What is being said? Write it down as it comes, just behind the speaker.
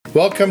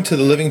Welcome to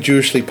the Living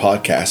Jewishly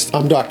podcast.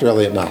 I'm Dr.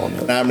 Elliot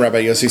Malaman. And I'm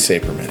Rabbi Yossi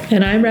Saperman.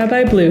 And I'm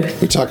Rabbi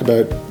Bluth. We talk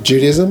about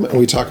Judaism, and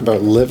we talk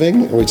about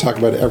living, and we talk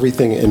about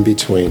everything in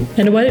between.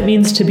 And what it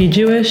means to be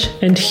Jewish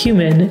and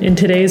human in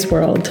today's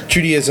world.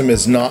 Judaism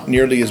is not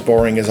nearly as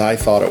boring as I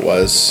thought it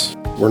was.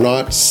 We're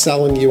not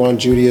selling you on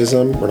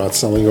Judaism. We're not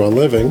selling you on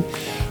living.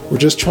 We're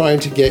just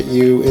trying to get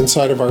you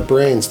inside of our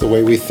brains, the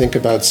way we think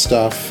about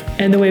stuff.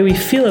 And the way we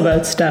feel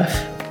about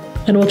stuff.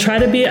 And we'll try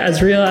to be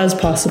as real as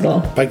possible.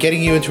 By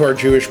getting you into our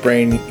Jewish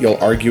brain, you'll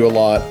argue a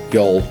lot,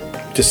 you'll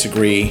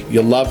disagree,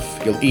 you'll love,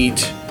 you'll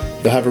eat,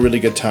 you'll have a really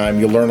good time,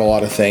 you'll learn a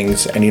lot of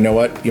things, and you know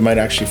what? You might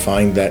actually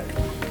find that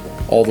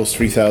all those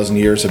 3,000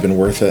 years have been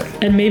worth it.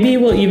 And maybe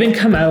we'll even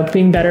come out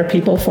being better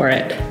people for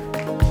it.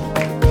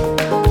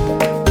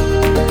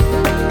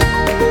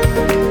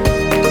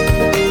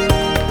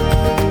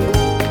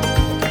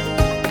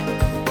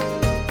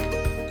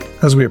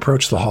 As we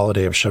approach the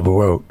holiday of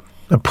Shavuot,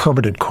 a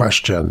permanent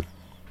question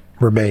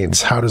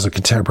remains: how does a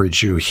contemporary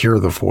Jew hear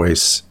the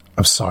voice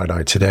of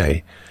Sinai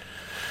today?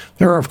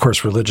 There are, of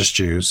course, religious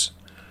Jews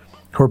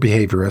who are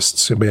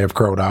behaviorists who may have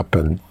grown up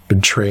and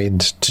been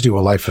trained to do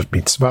a life of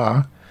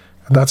mitzvah,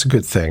 and that's a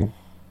good thing.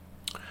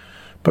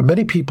 But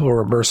many people who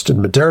are immersed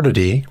in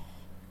modernity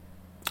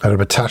and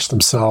have attached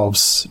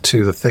themselves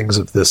to the things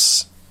of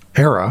this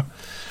era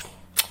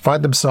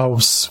find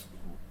themselves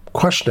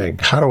questioning,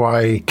 how do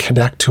I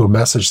connect to a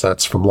message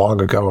that's from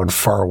long ago and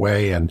far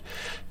away and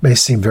may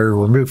seem very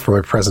removed from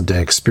my present day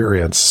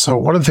experience? So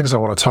one of the things I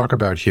want to talk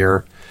about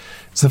here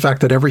is the fact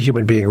that every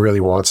human being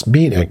really wants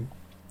meaning.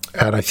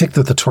 And I think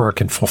that the Torah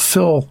can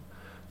fulfill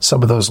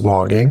some of those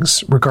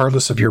longings,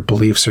 regardless of your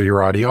beliefs or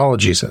your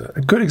ideologies. A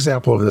good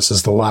example of this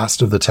is the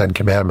last of the 10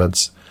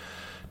 Commandments,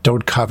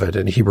 don't covet,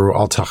 in Hebrew,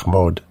 al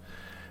tachmod.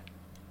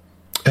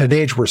 In an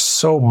age where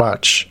so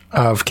much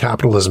of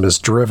capitalism is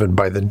driven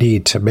by the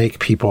need to make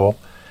people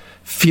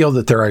feel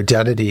that their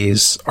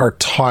identities are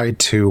tied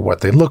to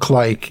what they look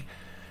like,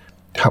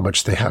 how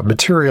much they have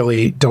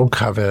materially, don't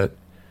covet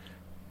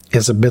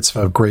is a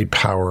mitzvah of great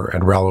power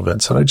and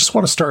relevance. And I just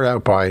want to start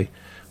out by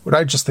what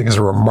I just think is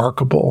a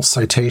remarkable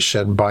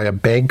citation by a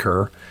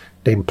banker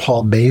named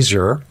Paul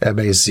Mazur,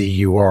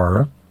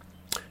 M-A-Z-U-R.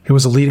 He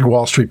was a leading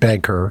Wall Street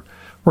banker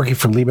working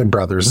for Lehman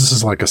Brothers. This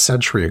is like a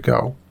century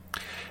ago.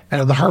 And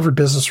in the Harvard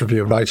Business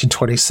Review of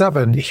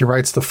 1927, he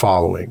writes the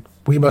following: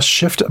 "We must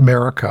shift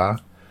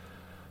America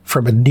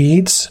from a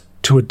needs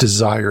to a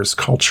desires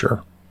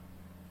culture.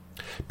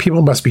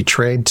 People must be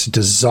trained to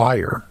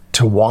desire,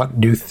 to want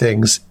new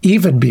things,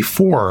 even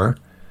before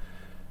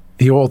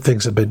the old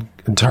things have been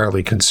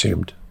entirely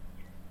consumed.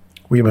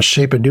 We must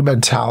shape a new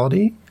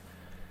mentality,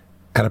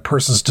 and a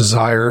person's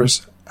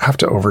desires have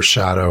to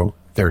overshadow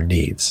their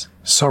needs."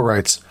 So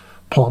writes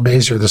Paul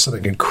Mazur. There's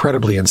something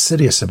incredibly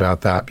insidious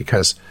about that,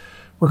 because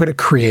we're going to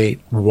create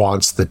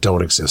wants that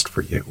don't exist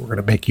for you. We're going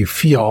to make you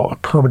feel a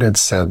permanent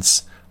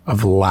sense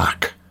of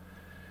lack.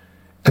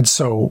 And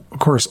so, of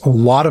course, a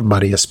lot of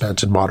money is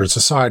spent in modern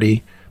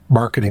society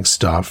marketing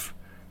stuff.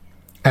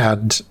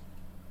 And,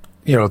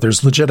 you know,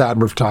 there's legit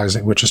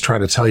advertising, which is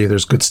trying to tell you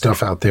there's good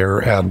stuff out there,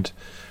 and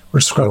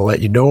we're just going to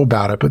let you know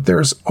about it. But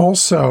there's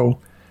also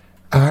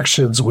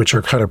actions which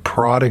are kind of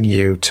prodding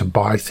you to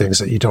buy things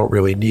that you don't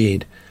really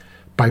need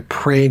by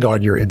preying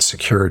on your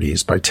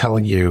insecurities, by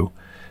telling you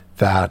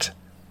that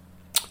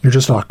you're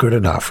just not good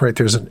enough, right?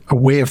 There's a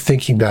way of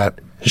thinking that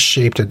has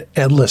shaped an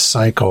endless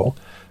cycle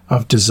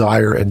of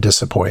desire and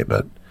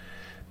disappointment.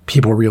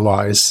 People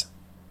realize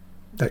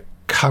that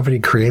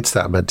coveting creates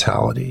that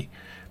mentality.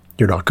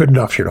 You're not good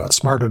enough, you're not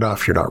smart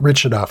enough, you're not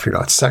rich enough, you're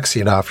not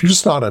sexy enough, you're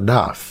just not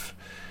enough.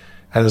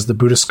 And as the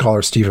Buddhist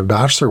scholar Stephen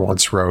Batchelor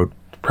once wrote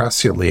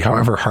presciently,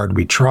 however hard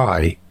we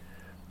try,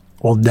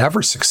 we'll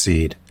never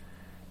succeed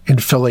in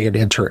filling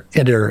an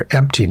inner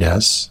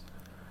emptiness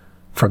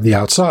from the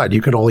outside.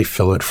 You can only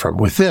fill it from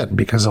within,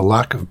 because a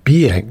lack of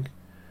being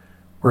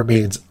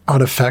remains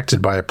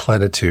unaffected by a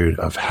plenitude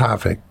of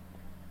having.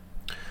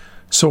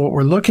 So what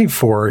we're looking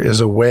for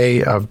is a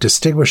way of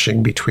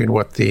distinguishing between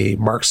what the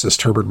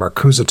Marxist Herbert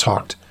Marcuse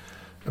talked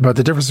about,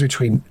 the difference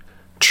between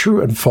true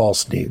and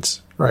false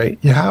needs, right?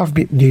 You have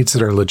needs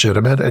that are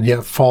legitimate, and you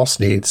have false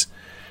needs,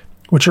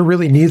 which are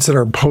really needs that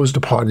are imposed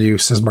upon you,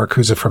 says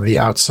Marcuse, from the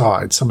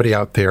outside. Somebody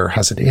out there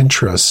has an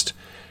interest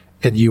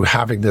in you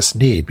having this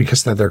need,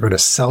 because then they're going to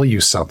sell you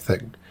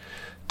something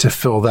to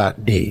fill that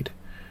need.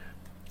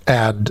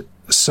 And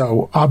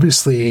so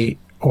obviously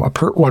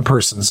one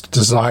person's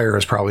desire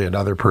is probably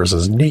another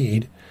person's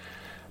need.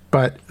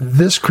 But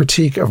this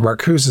critique of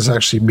Marcuse is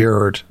actually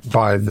mirrored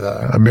by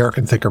the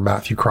American thinker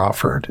Matthew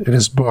Crawford in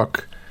his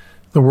book,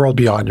 The World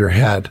Beyond Your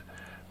Head.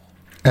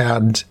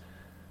 And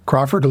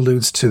Crawford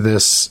alludes to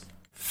this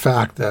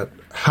fact that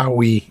how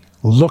we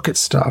look at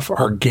stuff,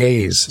 our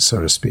gaze,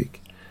 so to speak,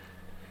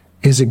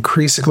 is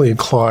increasingly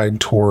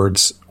inclined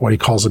towards what he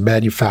calls a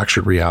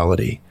manufactured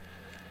reality.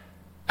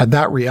 And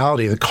that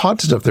reality, the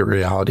content of the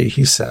reality,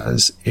 he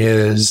says,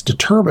 is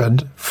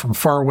determined from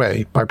far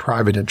away by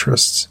private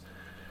interests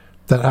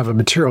that have a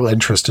material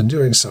interest in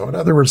doing so. In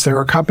other words, there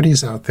are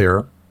companies out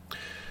there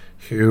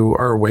who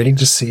are waiting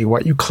to see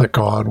what you click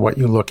on, what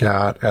you look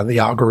at, and the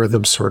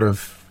algorithms sort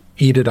of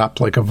eat it up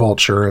like a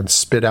vulture and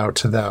spit out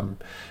to them.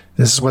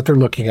 This is what they're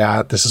looking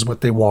at, this is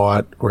what they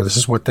want, or this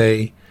is what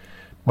they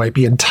might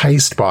be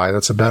enticed by.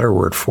 That's a better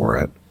word for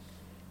it.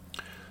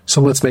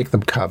 So let's make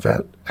them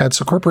covet. And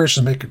so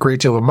corporations make a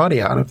great deal of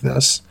money out of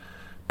this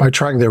by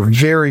trying their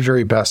very,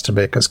 very best to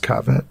make us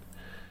covet.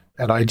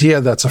 An idea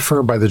that's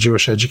affirmed by the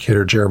Jewish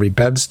educator Jeremy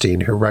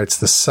Benstein, who writes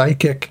the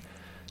psychic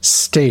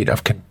state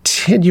of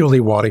continually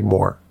wanting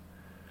more,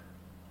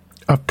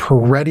 of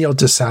perennial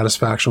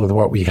dissatisfaction with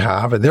what we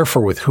have, and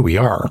therefore with who we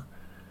are,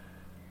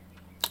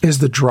 is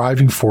the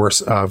driving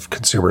force of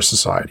consumer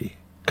society.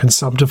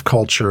 Consumptive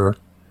culture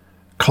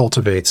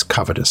cultivates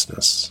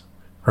covetousness,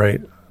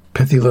 right?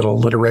 Pithy little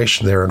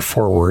alliteration there in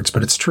 4 words,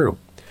 but it's true.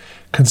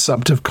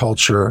 Consumptive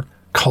culture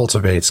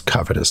cultivates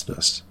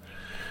covetousness.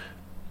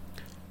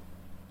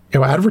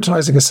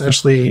 Advertising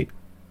essentially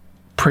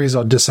preys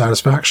on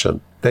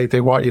dissatisfaction.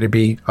 They want you to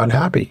be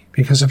unhappy,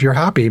 because if you're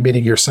happy,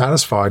 meaning you're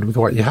satisfied with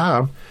what you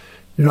have,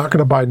 you're not going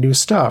to buy new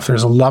stuff.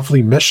 There's a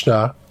lovely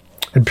Mishnah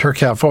in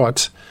Pirkei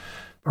Avot,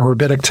 a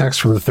rabbinic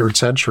text from the 3rd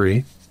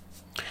century,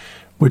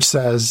 which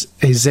says,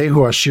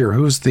 Ezehu Ashir,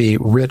 who's the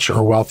rich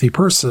or wealthy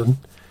person?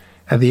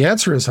 And the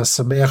answer is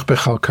Hasameach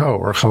bechalko,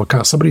 or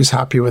chalka, somebody who's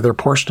happy with their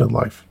portion in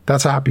life.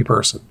 That's a happy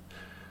person,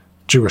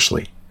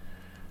 Jewishly.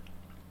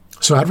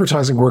 So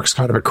advertising works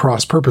kind of at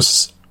cross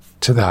purposes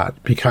to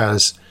that,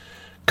 because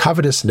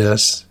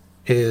covetousness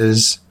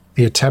is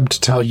the attempt to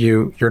tell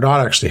you you're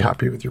not actually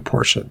happy with your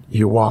portion.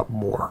 You want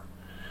more.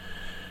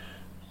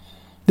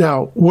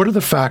 Now, what are the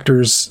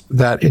factors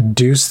that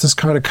induce this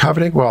kind of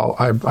coveting? Well,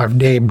 I've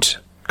named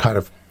kind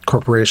of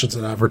corporations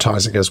and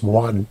advertising as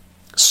one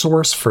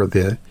source for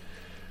the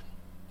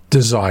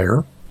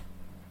desire.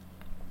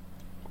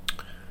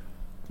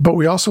 But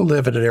we also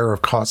live in an era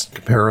of constant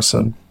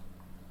comparison.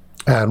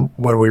 And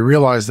when we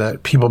realize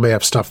that people may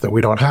have stuff that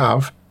we don't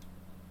have,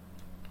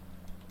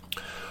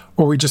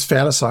 or we just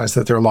fantasize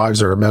that their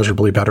lives are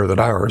immeasurably better than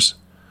ours,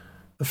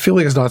 the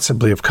feeling is not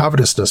simply of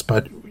covetousness,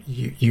 but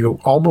you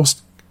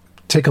almost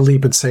take a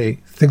leap and say,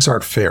 things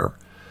aren't fair.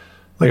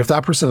 Like if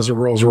that person has a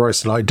Rolls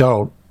Royce and I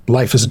don't,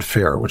 life isn't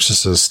fair, which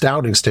is an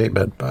astounding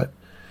statement, but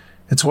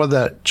it's one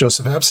that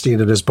Joseph Epstein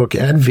in his book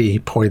Envy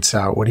points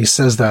out when he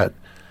says that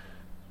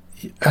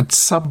at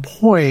some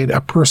point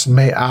a person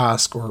may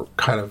ask, or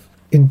kind of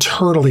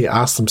internally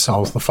ask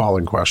themselves the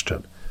following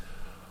question: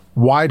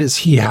 why does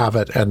he have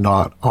it and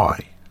not I?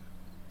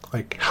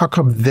 Like, how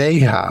come they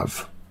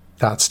have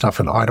that stuff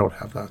and I don't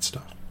have that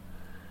stuff?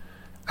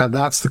 And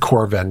that's the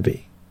core of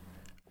envy.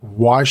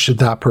 Why should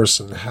that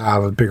person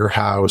have a bigger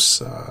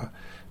house, a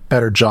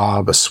better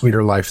job, a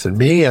sweeter life than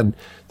me? And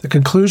the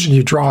conclusion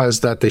you draw is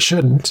that they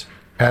shouldn't.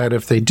 And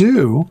if they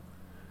do,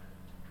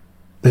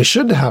 they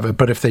shouldn't have it.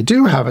 But if they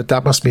do have it,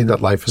 that must mean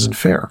that life isn't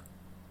fair.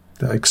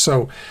 Like,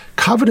 so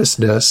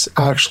covetousness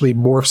actually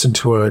morphs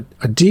into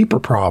a deeper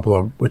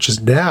problem, which is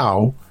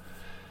now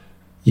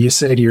you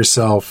say to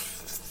yourself,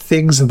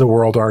 things in the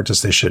world aren't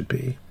as they should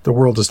be. The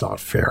world is not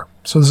fair.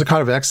 So there's a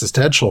kind of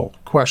existential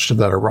question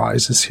that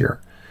arises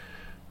here.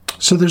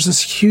 So there's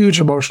this huge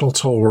emotional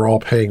toll we're all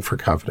paying for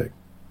coveting.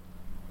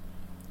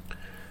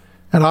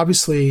 And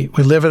obviously,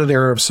 we live in an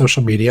era of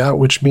social media,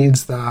 which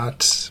means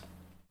that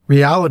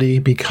reality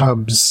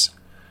becomes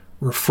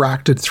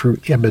refracted through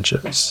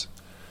images.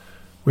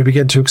 We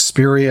begin to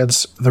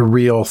experience the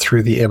real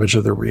through the image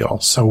of the real.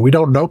 So we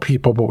don't know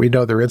people, but we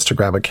know their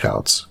Instagram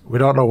accounts. We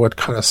don't know what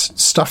kind of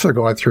stuff they're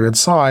going through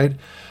inside,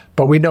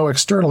 but we know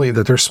externally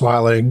that they're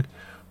smiling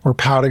or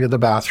pouting in the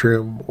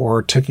bathroom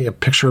or taking a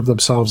picture of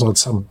themselves on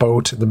some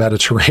boat in the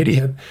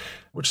Mediterranean,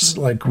 which is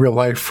like real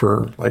life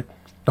for like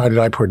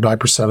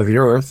 99.9% of the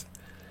earth.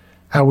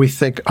 And we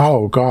think,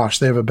 oh gosh,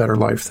 they have a better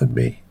life than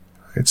me.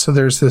 Right? So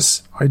there's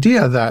this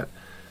idea that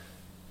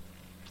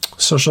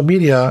social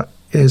media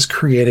is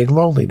creating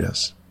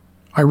loneliness.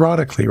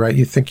 Ironically, right?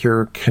 You think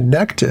you're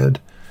connected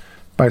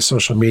by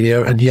social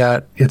media, and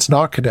yet it's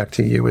not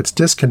connecting you, it's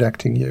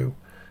disconnecting you.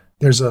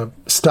 There's a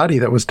study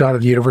that was done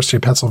at the University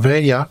of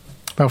Pennsylvania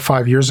about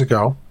 5 years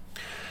ago,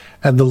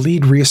 and the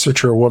lead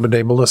researcher, a woman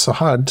named Melissa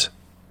Hunt,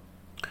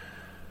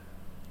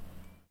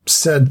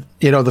 said,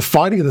 the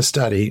finding of the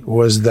study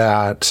was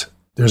that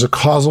there's a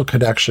causal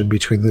connection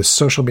between the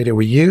social media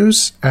we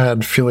use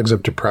and feelings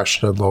of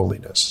depression and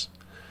loneliness.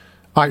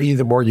 I.e.,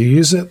 the more you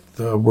use it,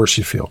 the worse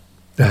you feel.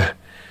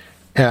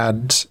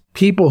 And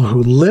people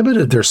who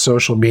limited their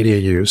social media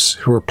use,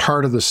 who were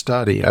part of the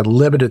study and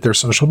limited their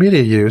social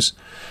media use,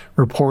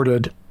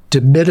 reported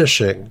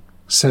diminishing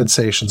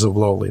sensations of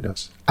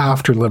loneliness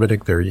after limiting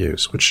their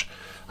use, which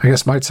I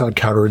guess might sound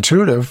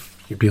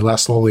counterintuitive. You'd be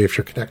less lonely if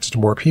you're connected to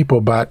more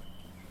people. But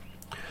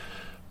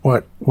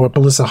what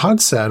Melissa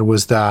Hunt said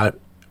was that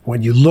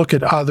when you look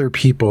at other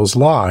people's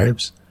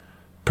lives,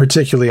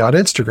 particularly on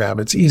Instagram,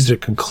 it's easy to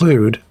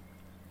conclude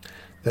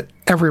that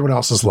everyone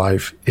else's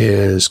life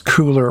is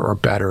cooler or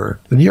better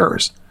than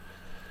yours.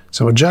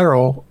 So in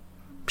general,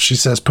 she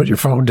says, put your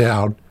phone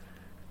down,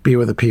 be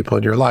with the people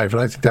in your life.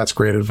 And I think that's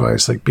great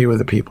advice, like be with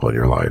the people in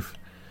your life.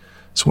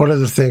 So one of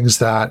the things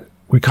that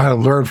we kind of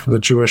learn from the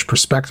Jewish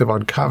perspective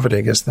on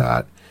coveting is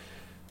that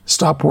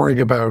stop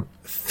worrying about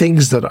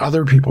things that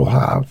other people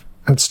have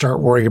and start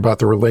worrying about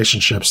the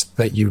relationships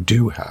that you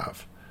do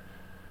have.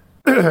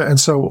 And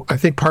so I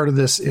think part of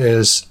this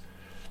is,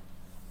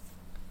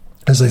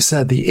 as I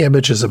said, the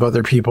images of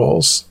other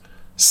people's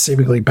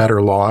seemingly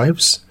better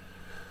lives.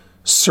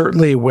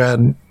 Certainly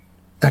when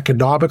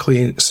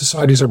economically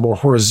societies are more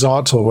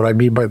horizontal, what I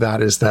mean by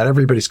that is that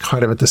everybody's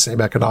kind of at the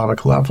same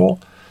economic level.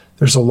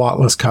 There's a lot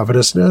less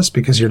covetousness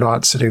because you're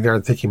not sitting there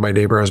and thinking my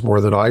neighbor has more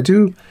than I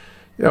do.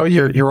 You know,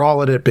 you're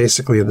all in it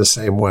basically in the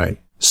same way.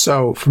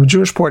 So from a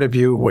Jewish point of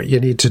view, what you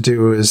need to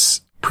do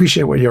is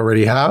appreciate what you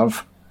already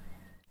have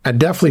and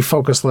definitely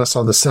focus less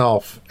on the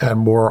self and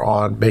more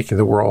on making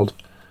the world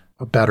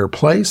a better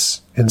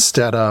place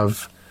instead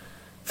of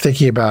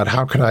thinking about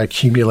how can I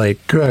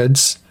accumulate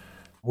goods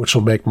which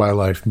will make my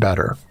life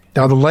better.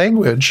 Now, the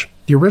language,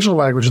 the original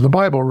language of the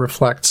Bible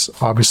reflects,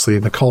 obviously,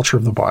 the culture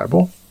of the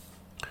Bible.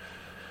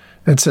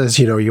 It says,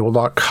 you will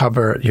not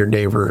covet your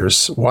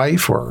neighbor's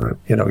wife or,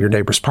 your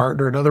neighbor's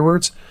partner, in other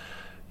words,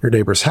 your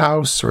neighbor's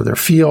house or their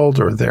field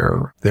or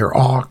their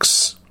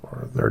ox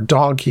or their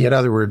donkey. In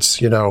other words,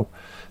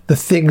 the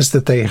things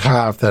that they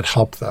have that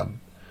help them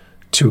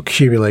to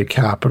accumulate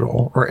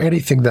capital or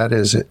anything that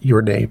is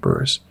your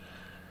neighbor's.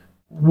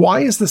 Why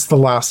is this the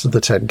last of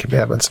the 10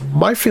 Commandments?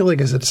 My feeling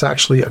is it's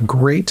actually a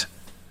great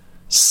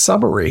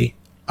summary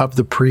of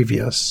the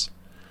previous.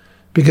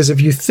 Because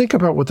if you think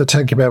about what the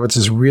 10 Commandments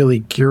is really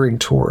gearing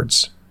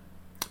towards,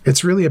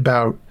 it's really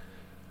about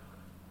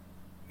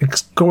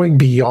going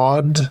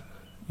beyond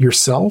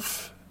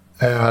yourself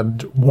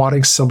and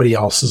wanting somebody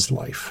else's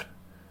life.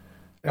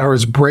 Or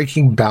is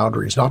breaking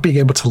boundaries, not being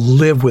able to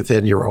live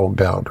within your own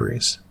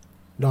boundaries,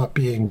 not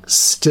being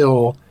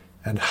still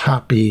and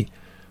happy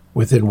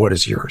within what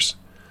is yours.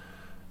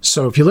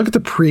 So if you look at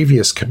the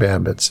previous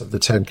commandments of the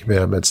 10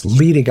 Commandments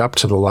leading up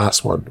to the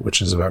last one,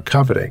 which is about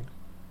coveting,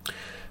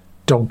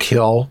 don't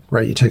kill,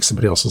 right? You take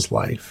somebody else's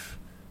life.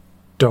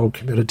 Don't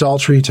commit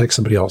adultery, you take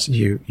somebody else,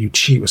 you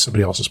cheat with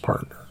somebody else's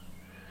partner.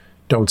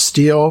 Don't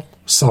steal,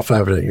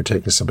 self-evident, you're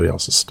taking somebody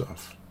else's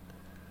stuff.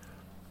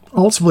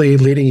 Ultimately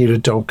leading you to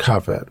don't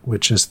covet,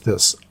 which is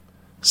this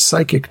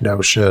psychic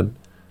notion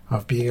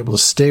of being able to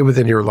stay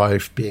within your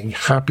life, being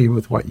happy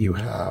with what you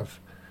have.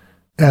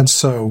 And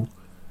so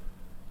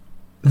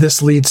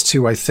this leads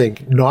to, I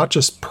think, not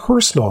just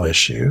personal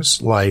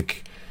issues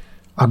like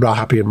I'm not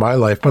happy in my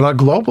life, but on a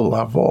global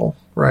level,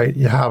 right?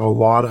 You have a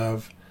lot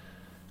of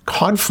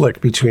conflict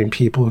between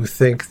people who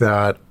think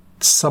that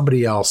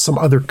somebody else, some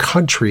other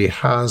country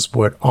has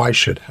what I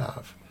should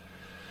have.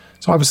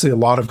 So obviously a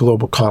lot of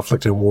global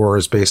conflict and war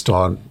is based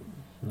on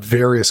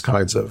various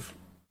kinds of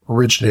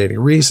originating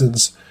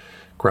reasons,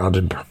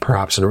 grounded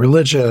perhaps in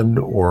religion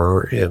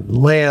or in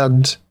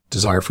land,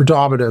 desire for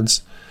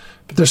dominance.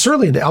 But there's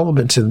certainly an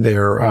element in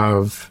there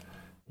of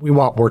we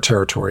want more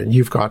territory and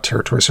you've got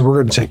territory, so we're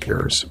going to take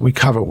yours. We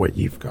covet what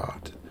you've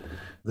got.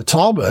 The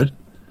Talmud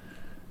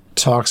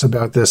talks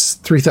about this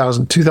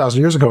 2,000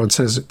 years ago and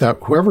says that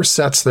whoever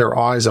sets their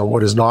eyes on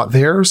what is not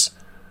theirs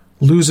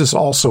loses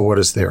also what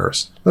is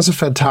theirs. That's a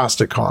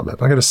fantastic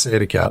comment. I'm going to say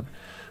it again.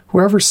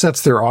 Whoever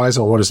sets their eyes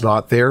on what is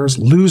not theirs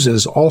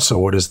loses also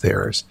what is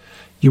theirs.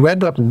 You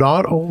end up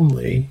not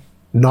only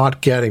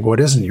not getting what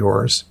isn't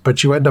yours,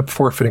 but you end up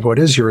forfeiting what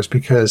is yours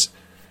because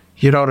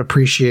you don't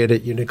appreciate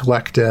it, you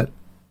neglect it.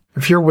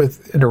 If you're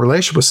in a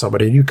relationship with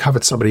somebody and you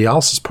covet somebody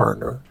else's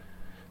partner,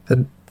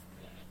 then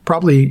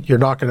probably you're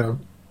not going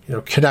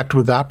to connect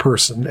with that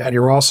person, and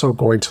you're also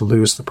going to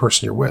lose the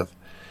person you're with.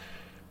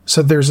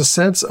 So there's a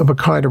sense of a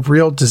kind of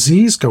real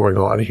disease going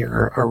on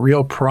here, a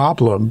real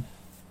problem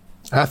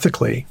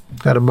ethically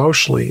and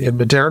emotionally in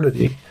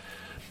modernity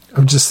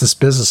of just this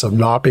business of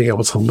not being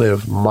able to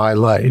live my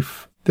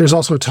life. There's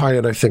also a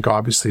tie-in, I think,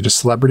 obviously, to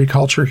celebrity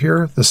culture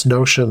here, this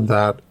notion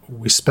that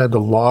we spend a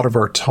lot of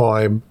our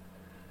time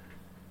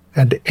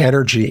and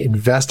energy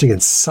investing in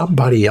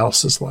somebody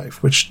else's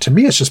life, which to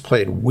me is just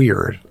plain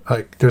weird.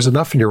 Like, there's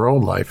enough in your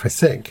own life, I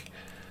think.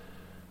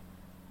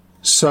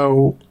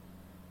 So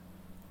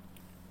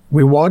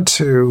we want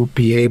to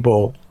be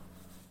able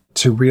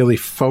to really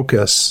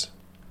focus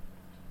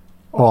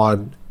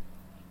on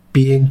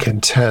being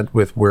content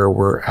with where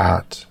we're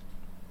at.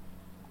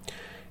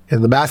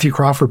 In the Matthew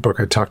Crawford book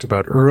I talked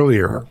about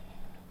earlier,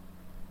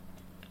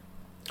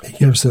 he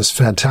gives this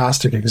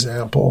fantastic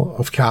example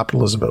of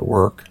capitalism at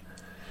work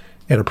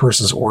in a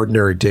person's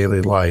ordinary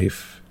daily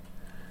life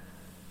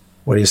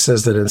when he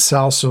says that in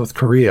Seoul, South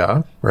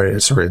Korea, right,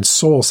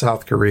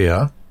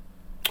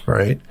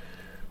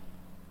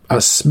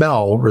 a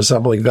smell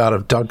resembling that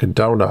of Dunkin'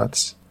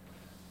 Donuts,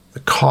 the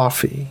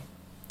coffee,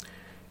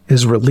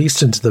 is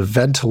released into the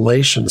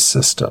ventilation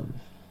system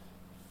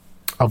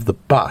of the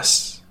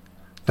bus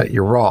that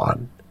you're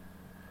on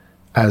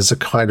as a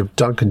kind of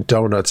Dunkin'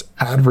 Donuts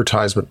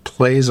advertisement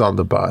plays on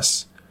the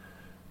bus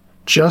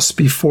just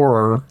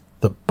before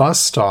the bus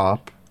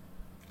stop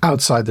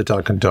outside the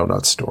Dunkin'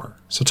 Donuts store.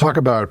 So talk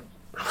about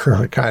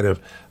kind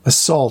of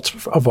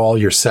assault of all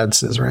your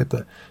senses, right?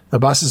 The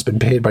bus has been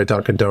paid by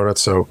Dunkin'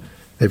 Donuts, so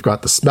They've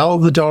got the smell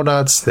of the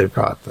donuts, they've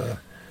got the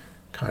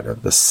kind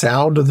of the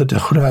sound of the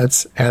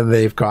donuts, and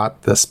they've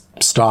got this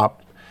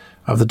stop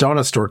of the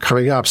donut store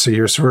coming up. So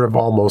you're sort of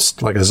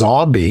almost like a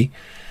zombie,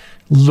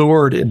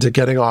 lured into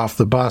getting off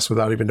the bus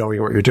without even knowing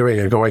what you're doing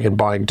and going and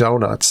buying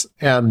donuts.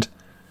 And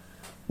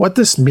what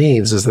this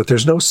means is that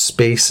there's no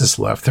spaces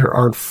left that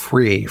aren't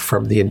free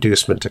from the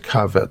inducement to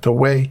covet. The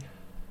way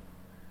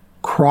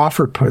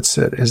Crawford puts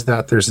it is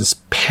that there's this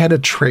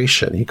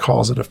penetration, he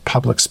calls it, of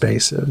public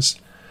spaces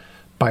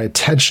by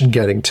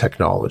attention-getting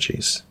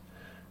technologies.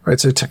 Right?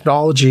 So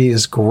technology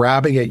is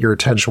grabbing at your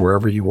attention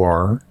wherever you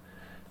are,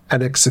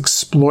 and it's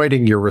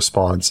exploiting your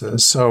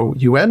responses. So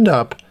you end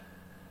up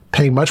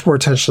paying much more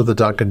attention to the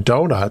Dunkin'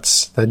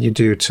 Donuts than you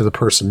do to the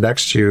person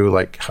next to you,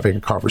 like having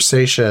a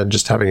conversation,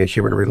 just having a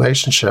human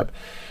relationship.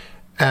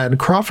 And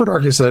Crawford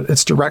argues that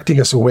it's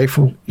directing us away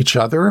from each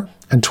other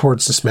and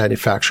towards this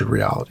manufactured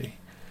reality.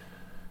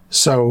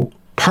 So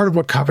part of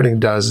what coveting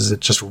does is it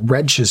just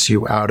wrenches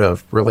you out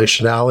of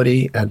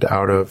relationality and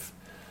out of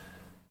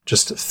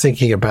just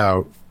thinking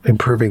about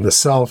improving the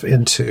self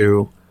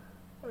into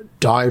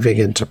diving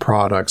into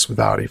products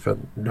without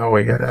even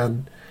knowing it.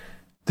 And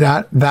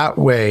that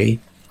way,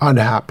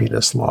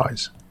 unhappiness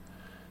lies.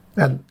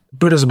 And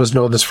Buddhism has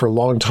known this for a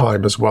long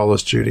time as well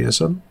as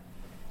Judaism.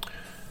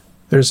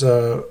 There's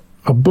a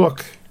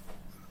book,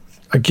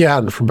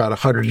 again, from about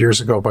 100 years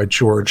ago by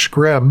George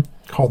Grimm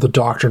called The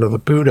Doctrine of the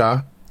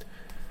Buddha.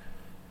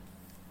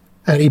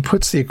 And he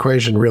puts the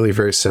equation really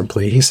very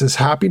simply. He says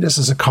happiness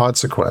is a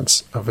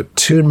consequence of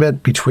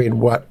attunement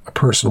between what a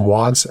person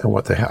wants and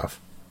what they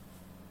have.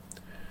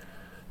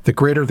 The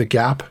greater the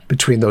gap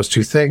between those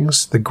two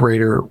things, the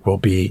greater will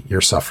be your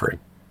suffering.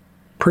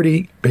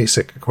 Pretty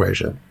basic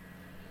equation.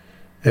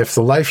 If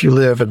the life you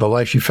live and the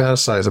life you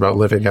fantasize about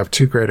living have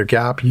too great a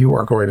gap, you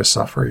are going to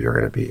suffer. You're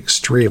going to be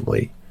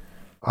extremely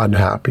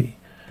unhappy.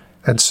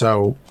 And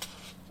so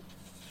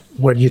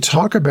when you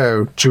talk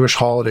about Jewish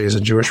holidays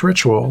and Jewish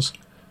rituals,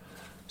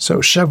 so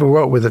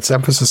Shavuot, with its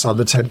emphasis on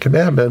the Ten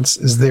Commandments,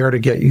 is there to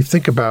get you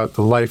think about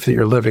the life that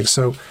you're living.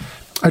 So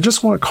I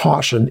just want to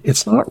caution,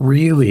 it's not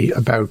really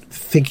about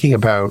thinking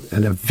about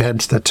an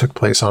event that took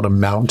place on a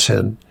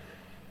mountain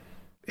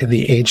in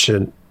the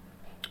ancient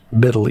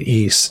Middle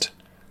East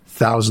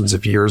thousands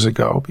of years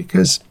ago,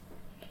 because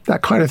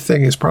that kind of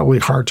thing is probably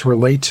hard to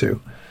relate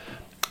to.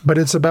 But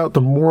it's about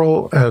the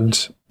moral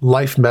and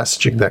life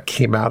messaging that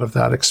came out of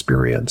that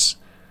experience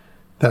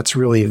that's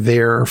really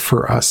there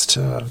for us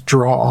to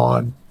draw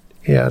on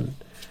and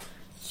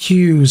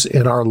use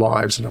in our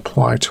lives and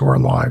apply to our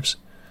lives.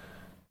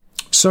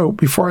 So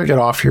before I get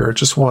off here, I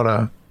just want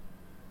to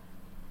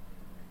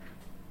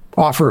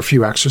offer a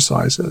few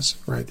exercises,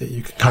 right, that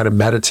you can kind of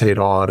meditate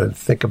on and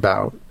think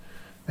about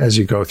as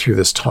you go through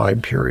this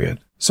time period.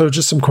 So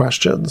just some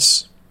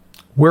questions.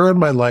 Where in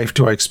my life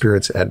do I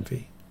experience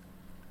envy?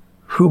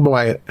 Whom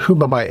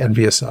am I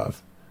envious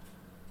of?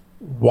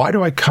 Why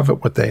do I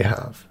covet what they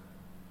have?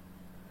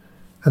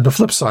 And the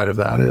flip side of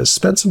that is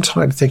spend some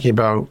time thinking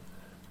about,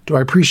 do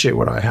I appreciate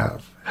what I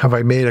have? Have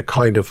I made a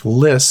kind of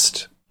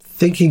list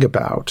thinking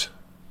about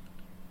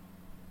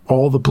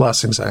all the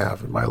blessings I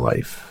have in my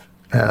life?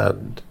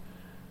 And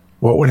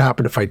what would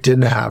happen if I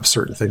didn't have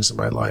certain things in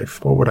my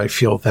life? What would I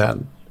feel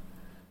then?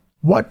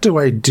 What do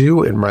I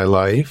do in my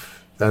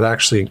life that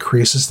actually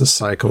increases the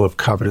cycle of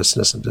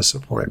covetousness and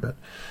disappointment?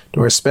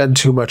 Do I spend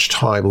too much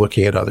time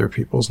looking at other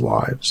people's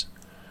lives?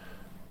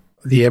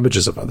 The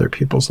images of other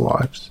people's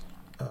lives?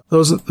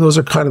 Those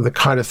are kind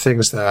of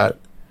things that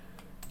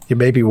you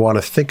maybe want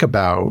to think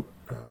about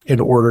in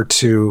order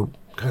to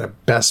kind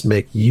of best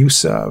make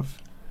use of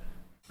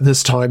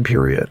this time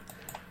period.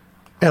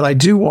 And I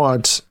do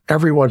want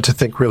everyone to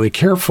think really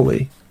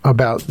carefully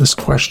about this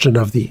question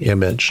of the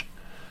image.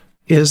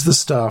 Is the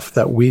stuff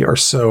that we are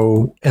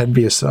so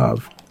envious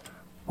of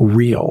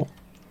real?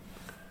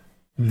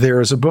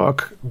 There is a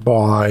book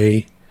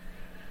by,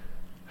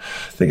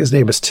 I think his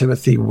name is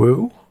Timothy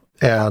Wu,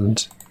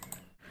 and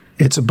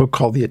it's a book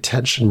called The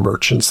Attention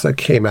Merchants that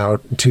came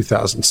out in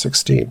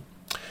 2016.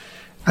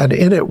 And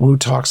in it, Wu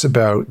talks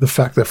about the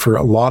fact that for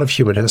a lot of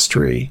human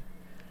history,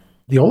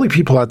 the only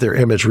people that their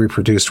image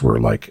reproduced were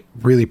like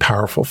really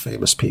powerful,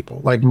 famous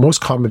people. Like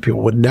most common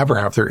people would never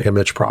have their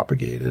image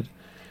propagated.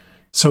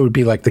 So it would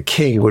be like the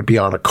king would be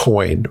on a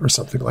coin or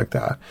something like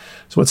that.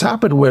 So what's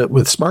happened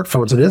with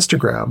smartphones and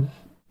Instagram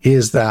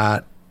is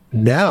that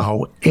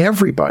now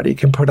everybody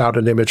can put out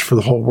an image for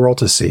the whole world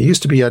to see. It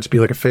used to be you had to be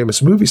like a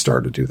famous movie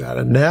star to do that.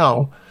 And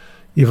now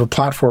you have a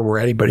platform where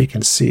anybody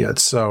can see it.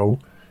 So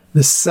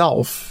the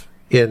self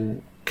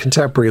in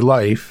contemporary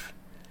life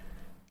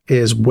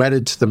is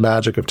wedded to the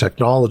magic of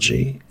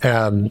technology.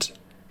 And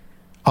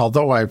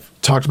although I've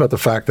talked about the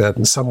fact that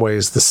in some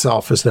ways the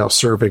self is now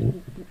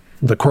serving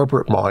the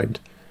corporate mind,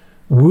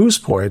 Wu's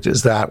point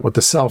is that what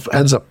the self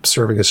ends up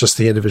serving is just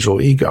the individual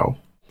ego.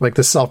 Like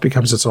the self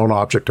becomes its own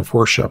object of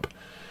worship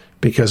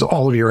because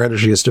all of your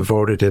energy is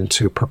devoted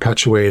into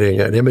perpetuating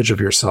an image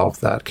of yourself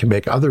that can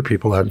make other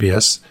people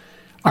envious,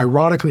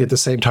 ironically at the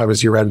same time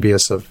as you're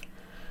envious of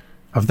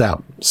of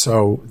them.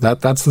 So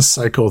that's the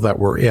cycle that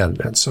we're in.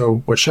 And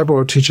so what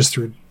Shavuot teaches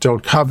through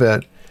Don't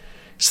Covet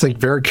is think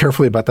very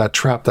carefully about that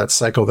trap, that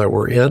cycle that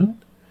we're in.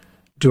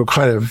 Do a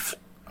kind of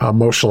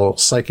emotional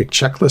psychic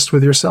checklist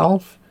with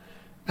yourself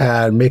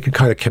and make a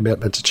kind of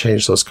commitment to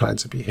change those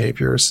kinds of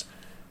behaviors.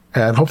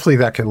 And hopefully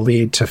that can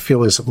lead to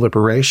feelings of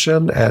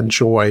liberation and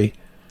joy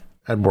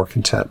and more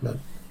contentment.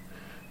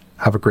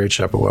 Have a great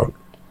Shavuot.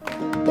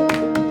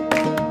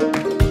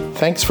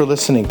 Thanks for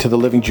listening to the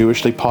Living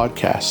Jewishly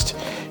podcast.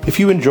 If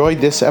you enjoyed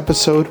this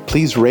episode,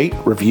 please rate,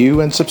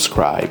 review, and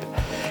subscribe.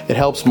 It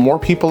helps more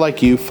people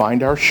like you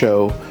find our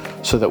show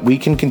so that we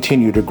can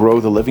continue to grow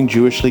the Living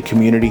Jewishly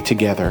community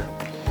together.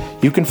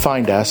 You can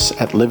find us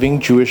at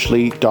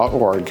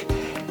livingjewishly.org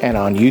and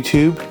on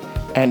YouTube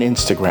and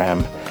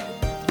Instagram.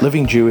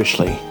 Living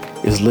Jewishly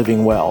is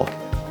living well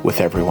with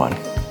everyone.